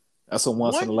 people. That's a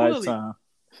once in a lifetime.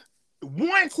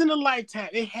 Once in a lifetime.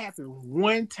 It happened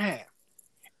one time.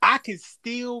 I can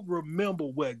still remember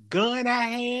what gun I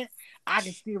had. I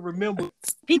can still remember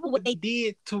people what they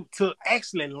did to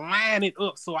actually line it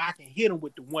up so I can hit them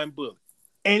with the 1 bullet.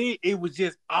 And it was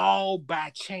just all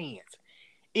by chance.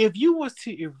 If you was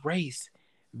to erase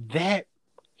that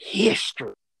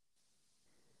history,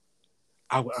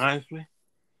 I would honestly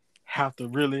have to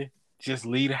really just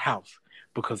leave the house.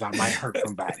 because I might hurt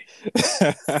somebody.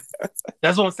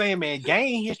 That's what I'm saying, man.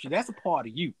 Game history, that's a part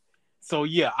of you. So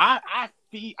yeah, I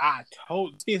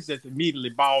totally, this just immediately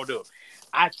balled up.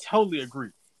 I totally agree.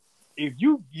 If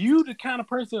you the kind of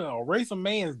person to erase a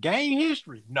man's game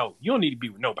history, no, you don't need to be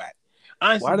with nobody.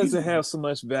 Honestly, why does it have so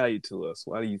much value to us?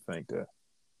 Why do you think that?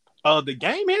 The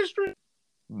game history.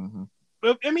 Mm-hmm.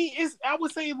 I mean, I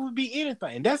would say it would be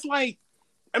anything. That's like,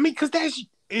 I mean, because that's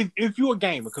if you're a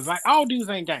gamer, because like all dudes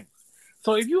ain't gamers.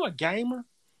 So if you're a gamer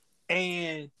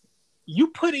and you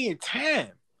put in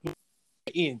time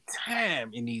in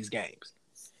these games,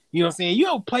 you know what I'm saying? You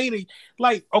don't play the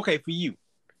like. Okay, for you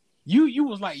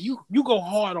was like you go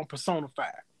hard on Persona 5.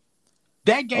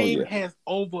 That game has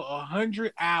over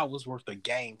 100 hours worth of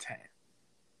game time.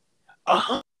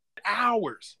 100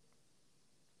 hours.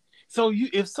 So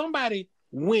if somebody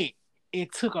went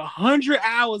and took 100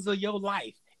 hours of your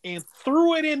life and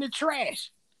threw it in the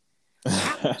trash,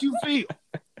 how would you feel?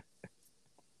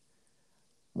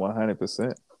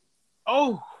 100%.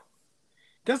 Oh,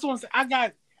 that's what I'm saying. I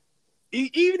got,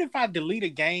 even if I delete a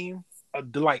game,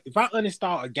 like if I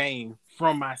uninstall a game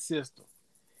from my system,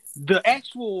 the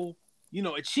actual,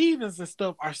 achievements and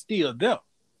stuff are still there.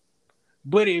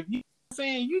 But if you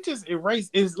saying you just erase,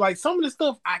 it's like some of the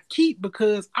stuff I keep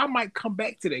because I might come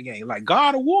back to that game. Like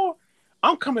God of War,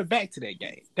 I'm coming back to that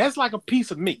game. That's like a piece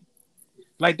of me.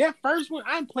 Like that first one,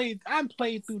 I played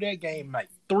through that game like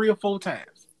 3 or 4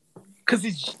 times because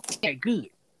it's that good.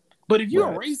 But if you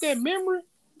erase that memory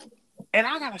and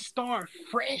I gotta start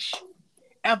fresh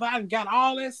after I got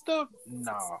all that stuff,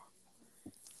 nah.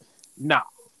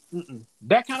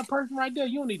 That kind of person right there,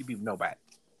 you don't need to be with nobody.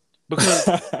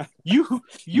 Because you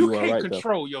can't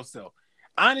control yourself.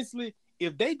 Honestly,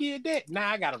 if they did that, now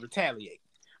I gotta retaliate.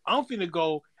 I'm finna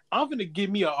give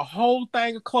me a whole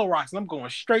thing of Clorox and I'm going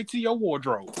straight to your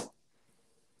wardrobe.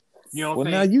 You know what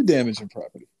I'm saying? Now you damaging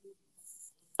property.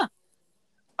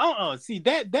 See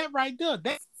that right there,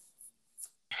 that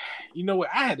you know what?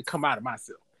 I had to come out of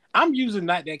myself. I'm usually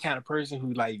not that kind of person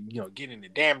who like, get into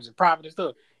damage and profit and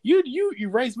stuff. You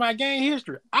erase my game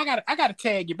history. I gotta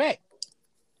tag you back.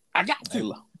 I got to.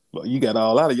 Hey, well, you got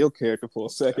all out of your character for a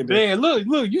second. Man, look,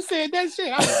 you said that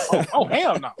shit. I was like, oh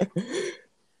hell no.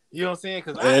 You know what I'm saying?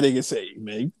 Because that nigga say,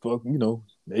 man, fuck,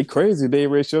 they crazy. They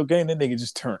erase your game. That nigga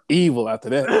just turned evil after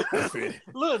that.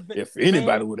 Look, if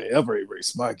anybody would have ever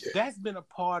erased my game, that's been a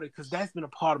part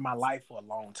of my life for a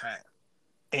long time.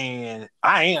 And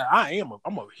I'm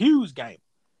a huge gamer.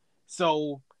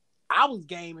 So I was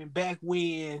gaming back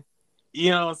when, you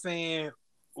know what I'm saying,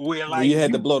 where like you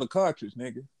had to blow the cartridge,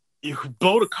 nigga. You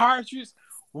blow the cartridge.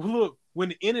 Look, when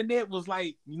the internet was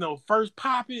like, first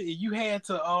popping, and you had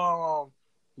to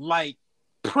like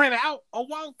print out a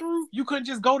walkthrough. You couldn't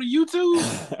just go to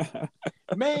YouTube.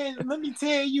 Man, let me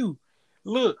tell you.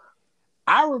 Look,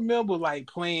 I remember like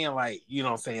playing like,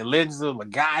 Legends of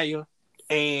Legaia,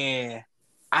 and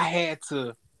I had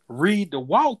to read the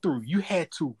walkthrough. You had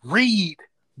to read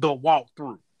the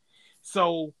walkthrough.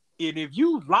 So, and if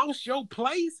you lost your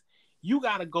place, you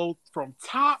gotta go from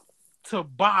top to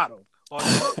bottom or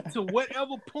up to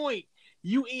whatever point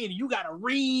you in. You gotta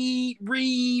read.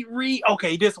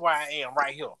 Okay, this is where I am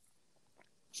right here.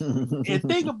 And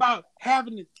think about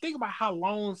how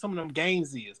long some of them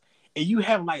games is, and you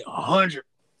have like 100,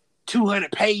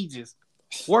 200 pages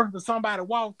worth of somebody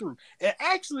walk through. And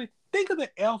actually, think of the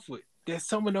effort that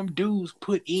some of them dudes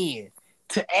put in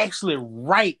to actually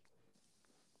write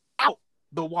out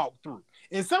the walkthrough.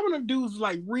 And some of them dudes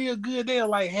like real good.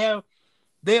 They'll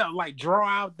draw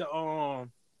out the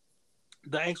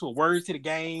actual words to the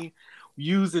game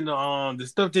using the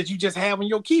stuff that you just have on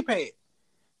your keypad.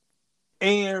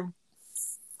 And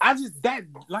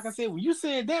like I said, when you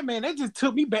said that, man, that just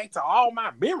took me back to all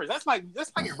my memories. That's like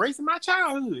erasing my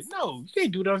childhood. No, you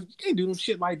can't do that. You can't do them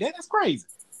shit like that. That's crazy.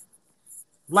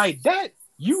 Like that,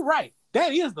 you right.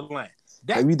 That is the line.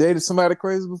 Have you dated somebody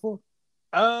crazy before?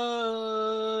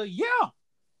 Yeah.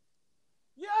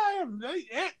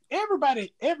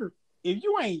 Everybody, if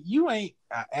you ain't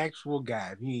an actual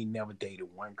guy, if you ain't never dated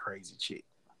one crazy chick,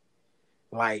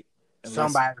 like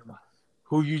somebody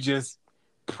who you just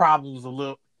probably was a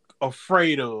little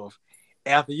afraid of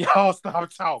after y'all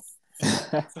stopped talking.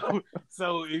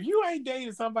 So if you ain't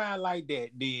dated somebody like that,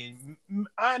 then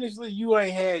honestly, you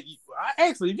ain't had.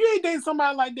 Actually, if you ain't dated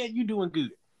somebody like that, you doing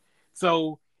good.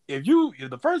 So if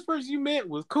the first person you met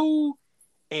was cool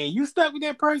and you stuck with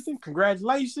that person,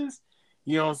 congratulations.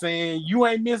 You know what I'm saying? You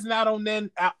ain't missing out on that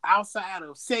outside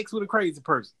of sex with a crazy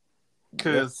person.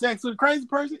 Because sex with a crazy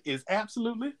person is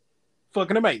absolutely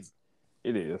fucking amazing.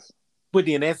 It is. But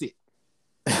then that's it.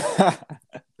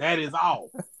 That is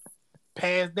all.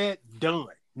 Past that, done.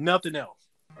 Nothing else.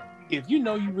 If you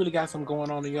know you really got something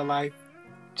going on in your life,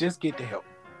 just get the help.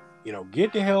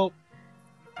 Get the help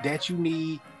that you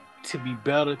need to be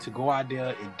better, to go out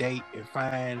there and date and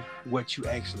find what you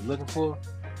actually looking for.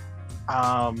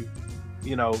 Um,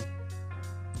 you know,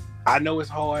 I know it's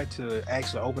hard to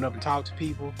actually open up and talk to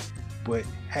people, but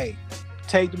hey,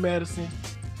 take the medicine,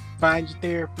 find your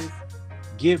therapist,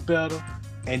 get better,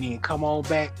 and then come on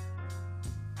back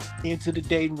into the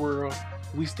dating world.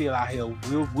 We still out here.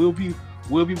 We'll be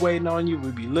waiting on you.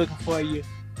 We'll be looking for you.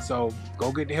 So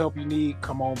go get the help you need.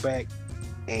 Come on back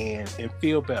and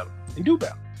feel better and do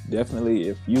better. Definitely,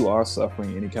 if you are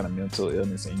suffering any kind of mental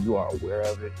illness and you are aware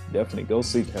of it, definitely go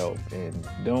seek help, and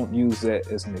don't use that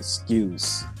as an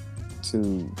excuse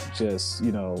to just,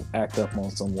 act up on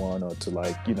someone, or to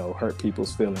hurt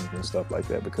people's feelings and stuff like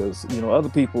that, because, other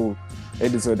people, they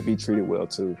deserve to be treated well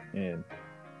too. And,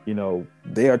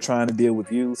 they are trying to deal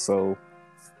with you. So,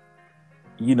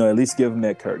 at least give them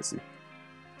that courtesy.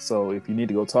 So if you need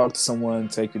to go talk to someone,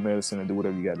 take your medicine, and do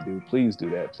whatever you got to do, please do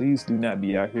that. Please do not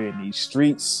be out here in these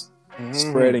streets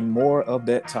spreading more of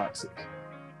that toxic.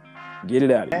 Get it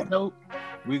out of you. That note,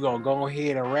 we're going to go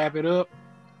ahead and wrap it up.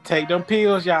 Take them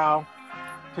pills, y'all.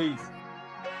 Peace.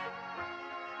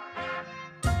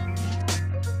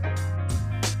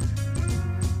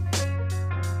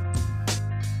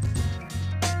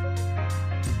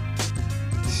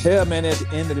 Yeah, man, at the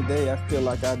end of the day, I feel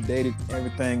like I dated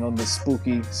everything on the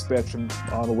spooky spectrum,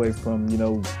 all the way from,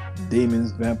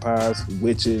 demons, vampires,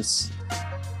 witches,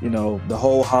 the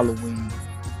whole Halloween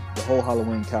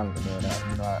calendar, man.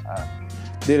 I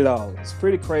did it all. It's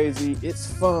pretty crazy.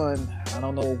 It's fun. I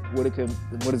don't know what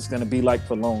it's going to be like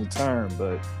for long term,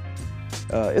 but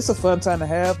it's a fun time to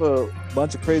have a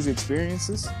bunch of crazy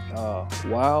experiences.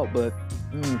 Wild, but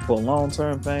for a long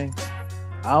term thing,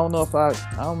 I don't know if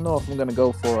I'm gonna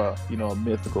go for a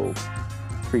mythical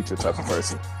creature type of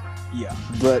person. Yeah.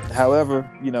 But however,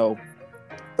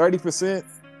 30%,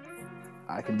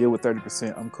 I can deal with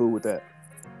 30%. I'm cool with that.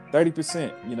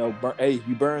 30%, hey,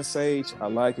 you burn sage, I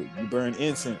like it. You burn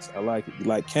incense, I like it. You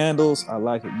like candles, I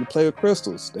like it. You play with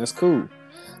crystals, that's cool.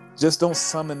 Just don't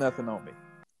summon nothing on me.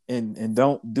 And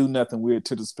don't do nothing weird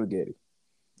to the spaghetti.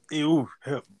 Ew.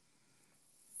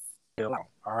 All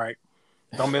right.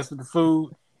 Don't mess with the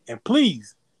food. And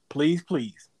please, please,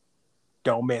 please,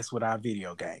 don't mess with our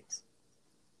video games.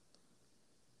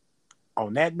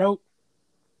 On that note,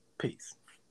 peace.